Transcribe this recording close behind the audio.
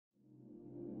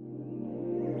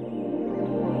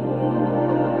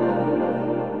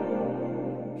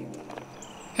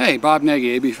Hey, Bob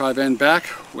Nagy, AB5N back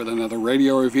with another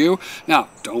radio review. Now,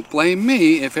 don't blame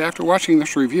me if after watching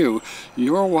this review,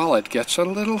 your wallet gets a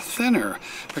little thinner,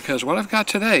 because what I've got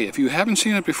today, if you haven't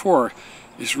seen it before,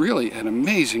 is really an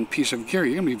amazing piece of gear.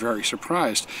 You're going to be very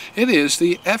surprised. It is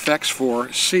the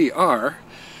FX4CR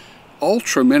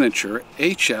Ultra Miniature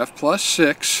HF Plus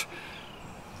 6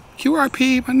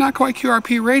 QRP, but not quite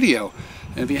QRP radio.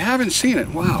 And if you haven't seen it,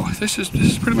 wow, this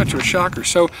is pretty much a shocker.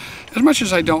 So, as much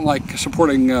as I don't like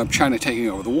supporting China taking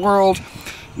over the world,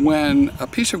 when a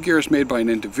piece of gear is made by an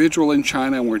individual in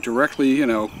China and we're directly,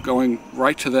 going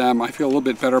right to them, I feel a little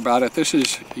bit better about it. This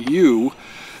is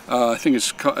I think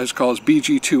it's called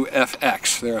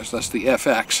BG2FX. That's the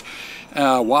FX.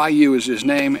 YU is his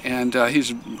name, and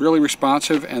he's really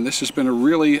responsive, and this has been a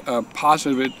really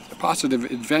positive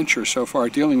adventure so far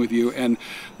dealing with you and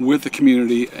with the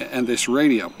community and this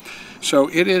radio. So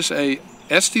it is a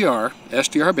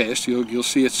SDR based. You'll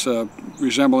see its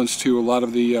resemblance to a lot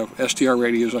of the SDR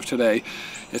radios of today.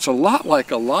 It's a lot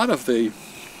like a lot of the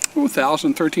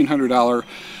 $1,000, $1,300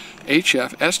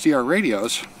 HF SDR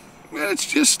radios. It's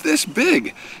just this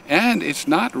big, and it's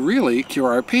not really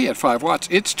QRP at 5 watts,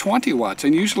 it's 20 watts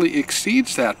and usually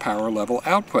exceeds that power level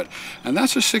output, and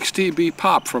that's a 6 dB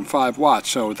pop from 5 watts.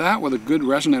 So that with a good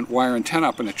resonant wire antenna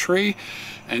up in a tree,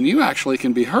 and you actually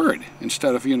can be heard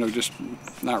instead of just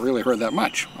not really heard that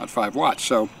much at 5 watts.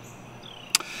 So,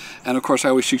 and of course I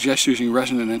always suggest using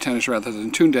resonant antennas rather than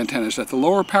tuned antennas. At the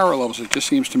lower power levels, it just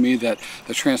seems to me that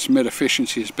the transmit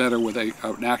efficiency is better with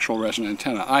an actual resonant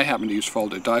antenna. I happen to use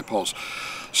folded dipoles.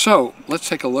 So let's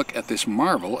take a look at this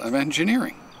marvel of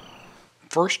engineering.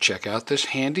 First, check out this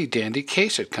handy dandy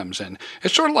case it comes in.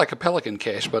 It's sort of like a Pelican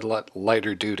case, but a lot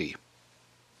lighter duty.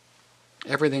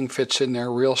 Everything fits in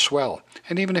there real swell.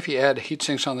 And even if you add heat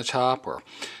sinks on the top or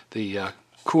the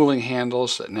cooling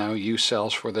handles that now YU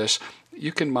sells for this,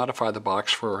 you can modify the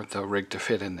box for the rig to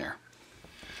fit in there.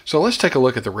 So let's take a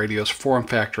look at the radio's form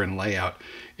factor and layout.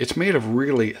 It's made of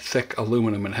really thick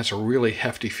aluminum and has a really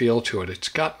hefty feel to it. It's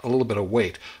got a little bit of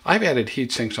weight. I've added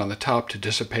heat sinks on the top to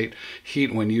dissipate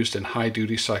heat when used in high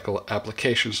duty cycle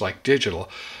applications like digital.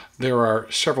 There are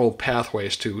several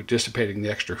pathways to dissipating the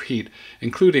extra heat,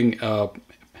 including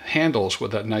handles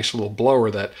with a nice little blower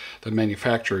that the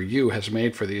manufacturer YU has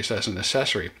made for these as an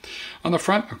accessory. On the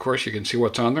front, of course, you can see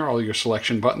what's on there, all your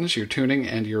selection buttons, your tuning,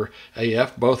 and your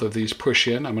AF. Both of these push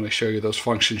in. I'm going to show you those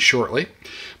functions shortly.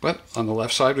 But on the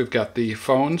left side, we've got the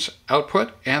phone's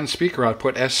output and speaker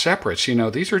output as separates.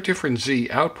 These are different Z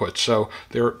outputs, so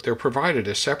they're provided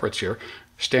as separates here.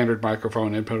 Standard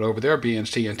microphone input over there,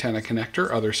 BNC antenna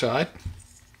connector, other side.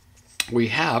 We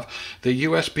have the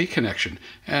USB connection,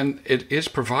 and it is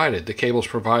provided, the cable's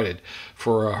provided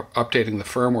for updating the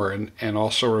firmware and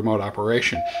also remote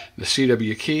operation. The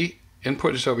CW key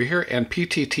input is over here, and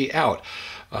PTT out.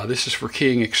 This is for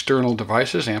keying external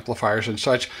devices, amplifiers and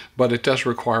such, but it does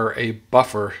require a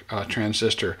buffer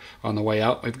transistor on the way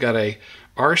out. We've got a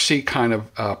RC kind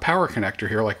of power connector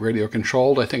here, like radio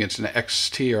controlled. I think it's an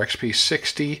XT or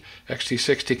XT60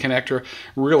 connector,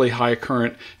 really high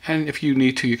current, and if you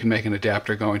need to, you can make an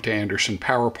adapter going to Anderson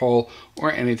power pole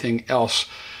or anything else.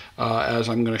 As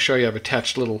I'm going to show you, I've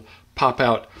attached little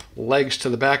pop-out legs to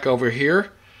the back over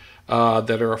here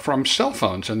that are from cell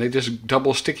phones, and they just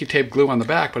double sticky tape glue on the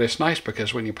back, but it's nice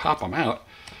because when you pop them out,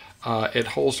 it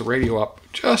holds the radio up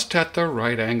just at the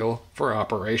right angle for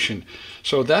operation.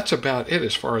 So that's about it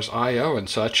as far as I/O and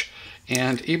such.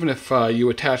 And even if you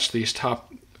attach these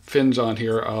top fins on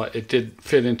here, it did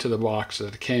fit into the box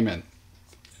that it came in.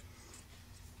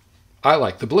 I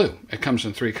like the blue. It comes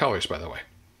in 3 colors, by the way.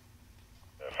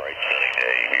 Bright sunny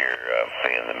day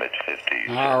here, in the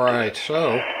mid-50s. All right,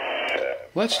 so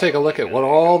let's take a look at what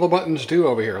all the buttons do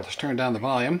over here. Let's turn down the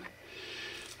volume.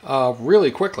 Really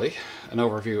quickly, an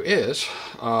overview is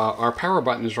our power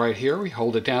button is right here. We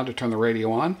hold it down to turn the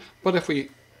radio on, but if we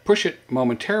push it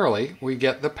momentarily, we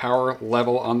get the power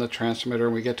level on the transmitter,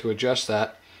 and we get to adjust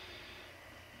that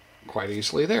quite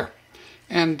easily there.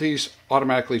 And these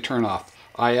automatically turn off.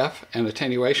 IF and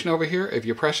attenuation over here. If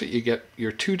you press it, you get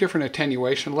your 2 different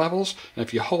attenuation levels, and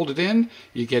if you hold it in,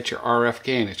 you get your RF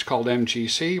gain. It's called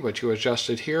MGC, but you adjust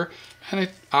it here, and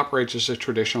it operates as a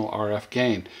traditional RF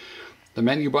gain. The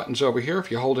menu button's over here.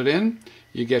 If you hold it in,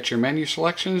 you get your menu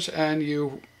selections, and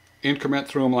you increment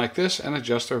through them like this and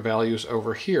adjust their values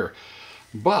over here.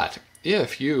 But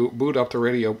if you boot up the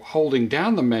radio holding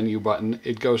down the menu button,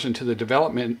 it goes into the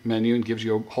development menu and gives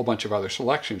you a whole bunch of other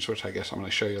selections, which I guess I'm going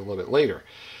to show you a little bit later.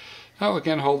 Now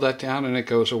again, hold that down and it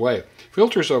goes away.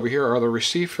 Filters over here are the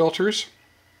receive filters.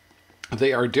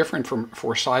 They are different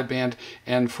for sideband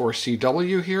and for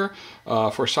CW here.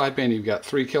 For sideband, you've got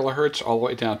 3 kilohertz all the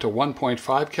way down to 1.5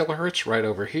 kilohertz right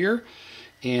over here.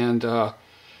 And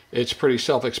it's pretty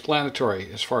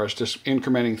self-explanatory as far as just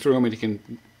incrementing through them, and you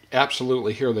can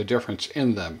absolutely hear the difference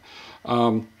in them.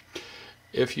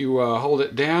 If you hold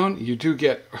it down, you do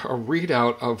get a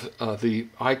readout of the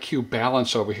IQ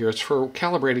balance over here. It's for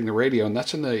calibrating the radio, and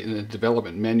that's in the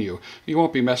development menu. You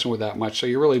won't be messing with that much, so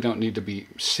you really don't need to be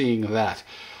seeing that.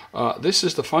 This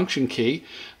is the function key,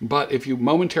 but if you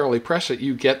momentarily press it,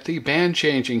 you get the band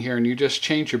changing here, and you just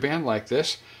change your band like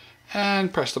this,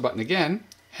 and press the button again,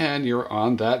 and you're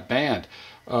on that band.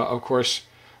 Of course,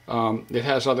 it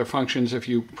has other functions if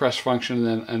you press function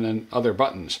and then other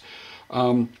buttons.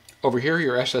 Over here,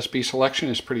 your SSB selection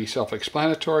is pretty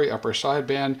self-explanatory, upper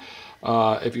sideband.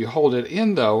 If you hold it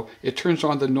in, though, it turns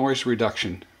on the noise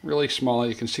reduction. Really small,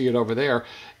 you can see it over there.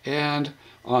 And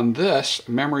on this,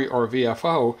 memory or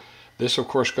VFO, this, of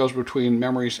course, goes between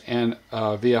memories and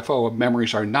VFO.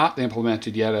 Memories are not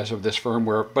implemented yet as of this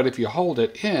firmware, but if you hold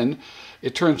it in,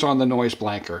 it turns on the noise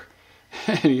blanker.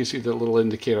 And you see the little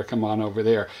indicator come on over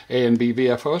there. A and B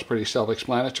VFO is pretty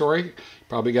self-explanatory.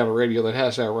 Probably got a radio that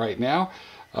has that right now.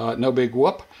 No big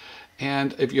whoop.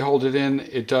 And if you hold it in,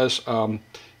 it does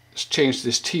change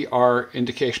this TR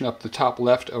indication up the top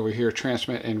left over here,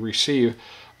 transmit and receive.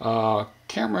 Can't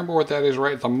remember what that is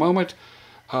right at the moment.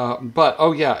 But,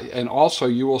 oh yeah, and also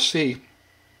you will see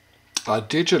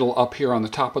digital up here on the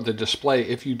top of the display.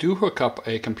 If you do hook up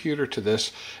a computer to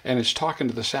this and it's talking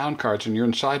to the sound cards and you're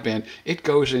in sideband, it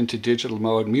goes into digital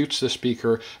mode, mutes the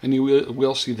speaker, and you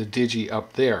will see the digi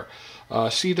up there.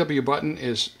 CW button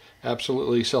is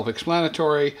absolutely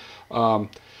self-explanatory.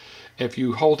 If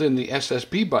you hold in the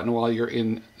SSB button while you're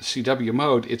in CW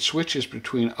mode, it switches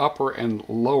between upper and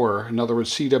lower. In other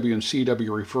words, CW and CW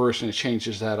reverse, and it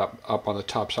changes that up on the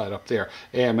top side up there.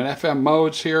 AM and FM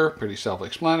modes here, pretty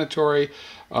self-explanatory.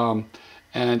 And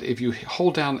if you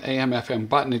hold down AM FM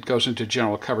button, it goes into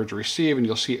general coverage receive, and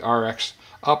you'll see RX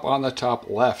up on the top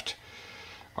left.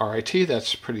 RIT,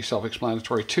 that's pretty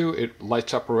self-explanatory too. It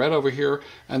lights up red over here,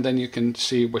 and then you can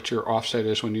see what your offset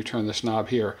is when you turn this knob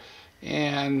here.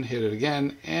 And hit it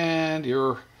again, and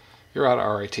you're out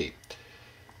of RIT.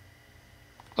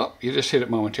 Oh, you just hit it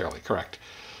momentarily, correct.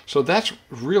 So that's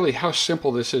really how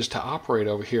simple this is to operate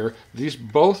over here. These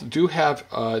both do have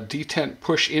detent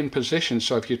push-in positions,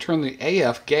 so if you turn the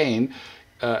AF gain,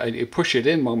 and you push it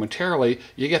in momentarily,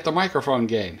 you get the microphone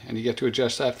gain, and you get to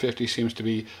adjust that. 50 seems to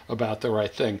be about the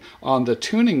right thing. On the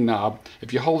tuning knob,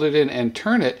 if you hold it in and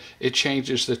turn it, it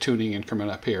changes the tuning increment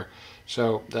up here.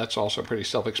 So that's also pretty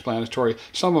self-explanatory.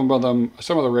 Some of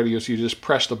the radios, you just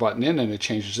press the button in and it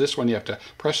changes. This one, you have to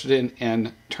press it in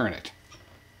and turn it.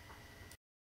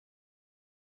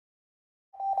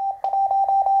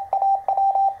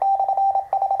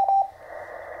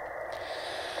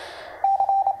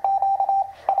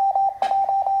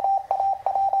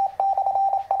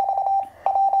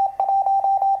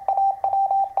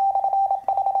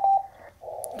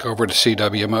 Go over to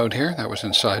CW mode here. That was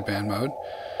in sideband mode.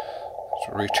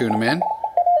 So retune them in.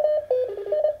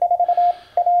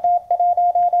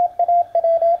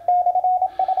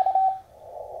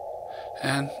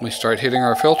 And we start hitting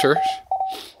our filters.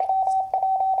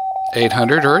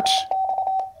 800 hertz.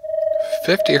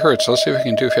 50 hertz. Let's see if we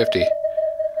can do 50.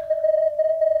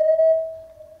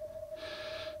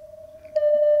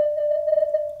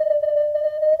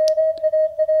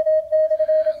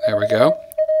 There we go.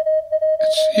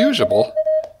 It's usable.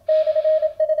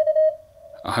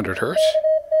 100 hertz,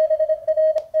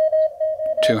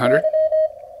 200,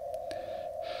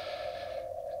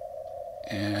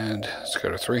 and let's go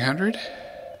to 300,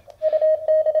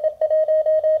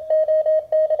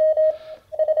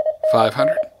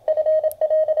 500,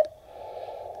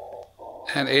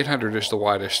 and 800 is the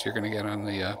widest you're going to get on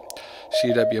the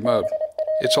CW mode.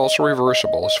 It's also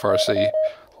reversible as far as the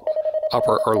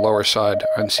upper or lower side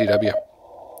on CW,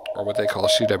 or what they call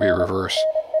CW reverse.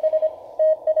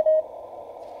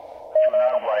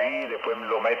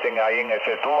 Ahí en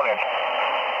ese túnel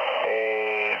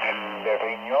de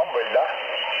riñón, ¿verdad?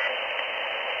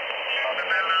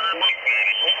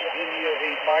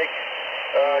 Mike,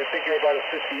 I think you're about a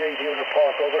 58 here in the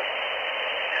park, over.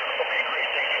 Okay, great,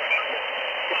 thank you.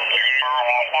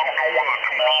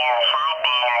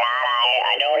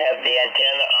 I don't have the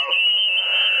antenna up,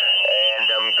 and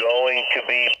I'm going to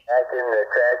be back in the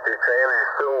tractor trailer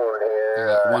soon here. You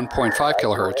got 1.5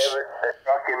 kilohertz.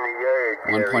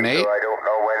 1.8.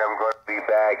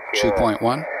 2.1.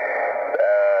 On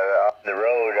the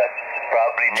road,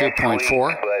 probably next 2.4.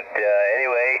 week, but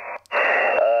anyway,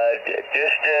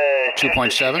 just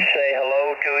 2.7. say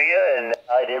hello to you, and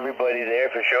everybody there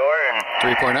for sure. And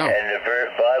 3.0. And the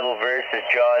Bible verse is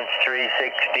John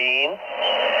 3:16. And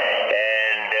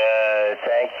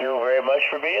thank you very much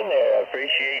for being there. I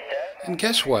appreciate that. And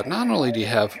guess what? Not only do you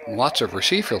have lots of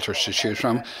receive filters to choose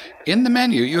from, in the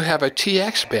menu you have a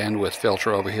TX bandwidth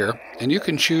filter over here, and you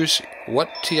can choose what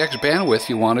TX bandwidth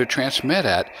you want to transmit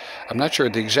at. I'm not sure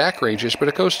the exact ranges, but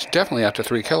it goes definitely out to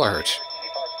 3 kilohertz.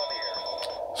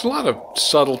 There's a lot of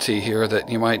subtlety here that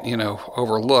you might,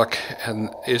 overlook and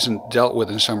isn't dealt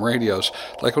with in some radios.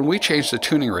 Like when we change the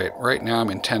tuning rate, right now I'm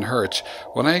in 10 hertz.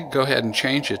 When I go ahead and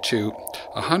change it to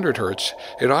 100 hertz,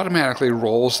 it automatically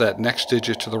rolls that next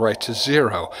digit to the right to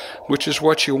 0, which is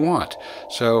what you want.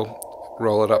 So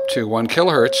roll it up to 1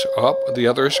 kilohertz, the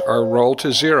others are rolled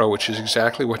to 0, which is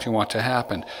exactly what you want to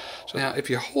happen. So now if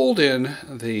you hold in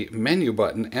the menu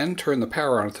button and turn the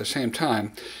power on at the same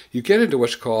time, you get into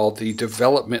what's called the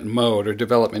development mode or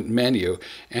development menu,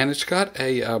 and it's got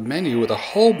a menu with a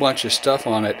whole bunch of stuff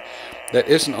on it that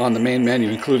isn't on the main menu,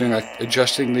 including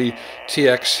adjusting the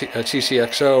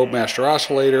TCXO master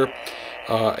oscillator,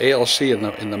 ALC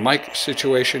in the mic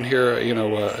situation here.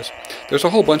 There's a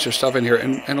whole bunch of stuff in here,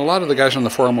 and a lot of the guys on the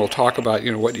forum will talk about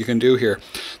what you can do here.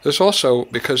 There's also,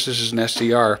 because this is an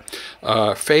SDR,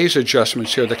 phase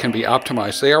adjustments here that can be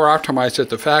optimized. They are optimized at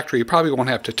the factory. You probably won't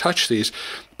have to touch these,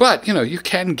 but you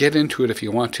can get into it if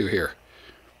you want to here.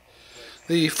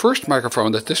 The first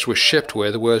microphone that this was shipped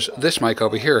with was this mic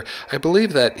over here. I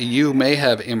believe that you may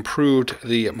have improved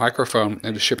the microphone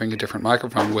into shipping a different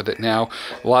microphone with it now.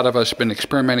 A lot of us have been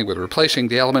experimenting with replacing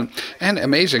the element, and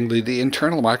amazingly, the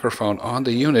internal microphone on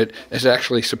the unit is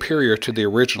actually superior to the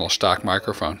original stock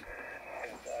microphone.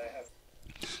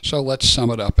 So let's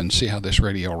sum it up and see how this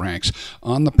radio ranks.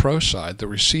 On the pro side, the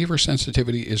receiver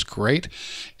sensitivity is great,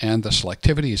 and the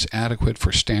selectivity is adequate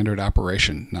for standard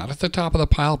operation. Not at the top of the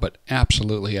pile, but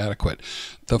absolutely adequate.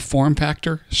 The form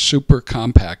factor, super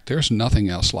compact. There's nothing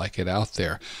else like it out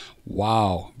there.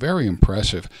 Wow, very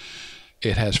impressive.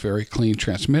 It has very clean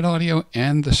transmit audio,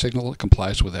 and the signal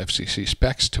complies with FCC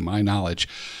specs, to my knowledge.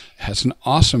 It has an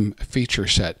awesome feature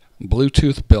set.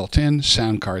 Bluetooth built in,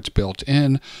 sound cards built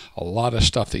in, a lot of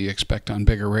stuff that you expect on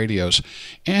bigger radios.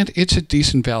 And it's a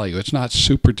decent value. It's not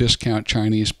super discount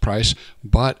Chinese price,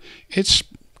 but it's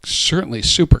certainly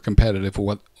super competitive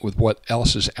with what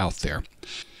else is out there.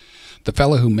 The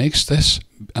fellow who makes this,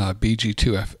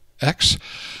 BG2FX,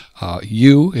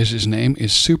 Yu is his name,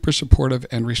 is super supportive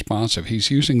and responsive.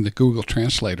 He's using the Google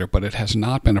Translator, but it has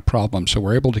not been a problem. So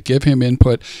we're able to give him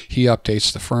input. He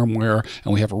updates the firmware,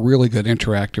 and we have a really good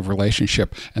interactive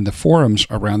relationship. And the forums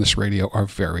around this radio are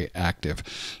very active.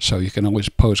 So you can always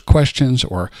pose questions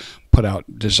or put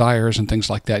out desires and things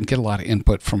like that and get a lot of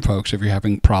input from folks if you're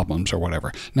having problems or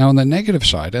whatever. Now on the negative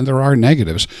side, and there are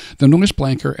negatives, the noise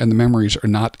blanker and the memories are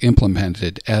not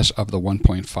implemented as of the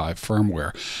 1.5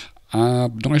 firmware.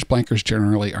 Noise blankers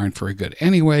generally aren't very good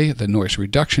anyway. The noise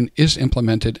reduction is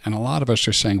implemented, and a lot of us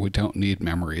are saying we don't need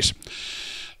memories.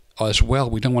 As well,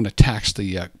 we don't want to tax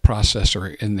the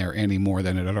processor in there any more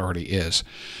than it already is.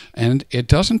 And it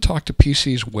doesn't talk to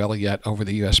PCs well yet over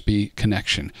the USB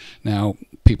connection. Now,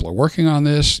 people are working on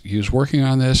this, Yu's working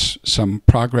on this. Some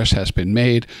progress has been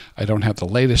made. I don't have the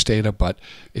latest data, but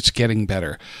it's getting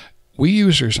better. We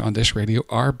users on this radio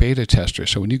are beta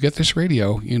testers, so when you get this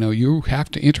radio, you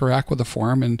have to interact with the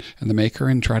forum and the maker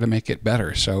and try to make it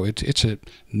better. So it's a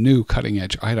new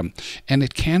cutting-edge item. And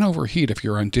it can overheat if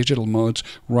you're on digital modes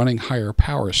running higher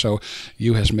power. So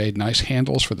Yu has made nice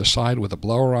handles for the side with a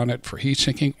blower on it for heat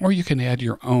sinking, or you can add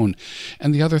your own.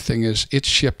 And the other thing is it's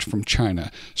shipped from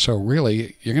China. So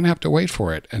really, you're going to have to wait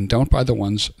for it. And don't buy the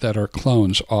ones that are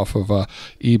clones off of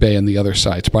eBay and the other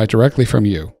sites. Buy directly from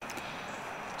Yu.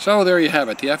 So there you have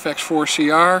it, the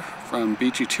FX4CR from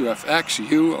BG2FX,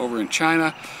 Yu over in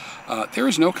China. There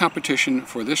is no competition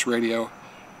for this radio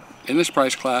in this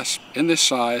price class, in this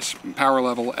size, and power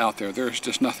level out there. There's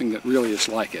just nothing that really is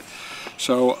like it.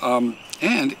 So,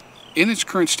 and in its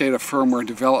current state of firmware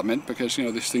development, because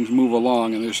these things move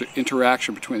along and there's an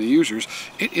interaction between the users,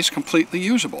 it is completely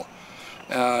usable.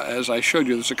 As I showed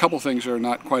you, there's a couple things that are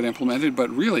not quite implemented, but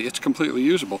really it's completely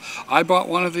usable. I bought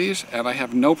one of these, and I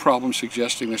have no problem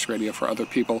suggesting this radio for other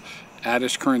people at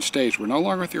its current stage. We're no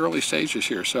longer at the early stages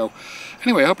here. So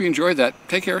anyway, I hope you enjoyed that.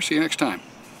 Take care. See you next time.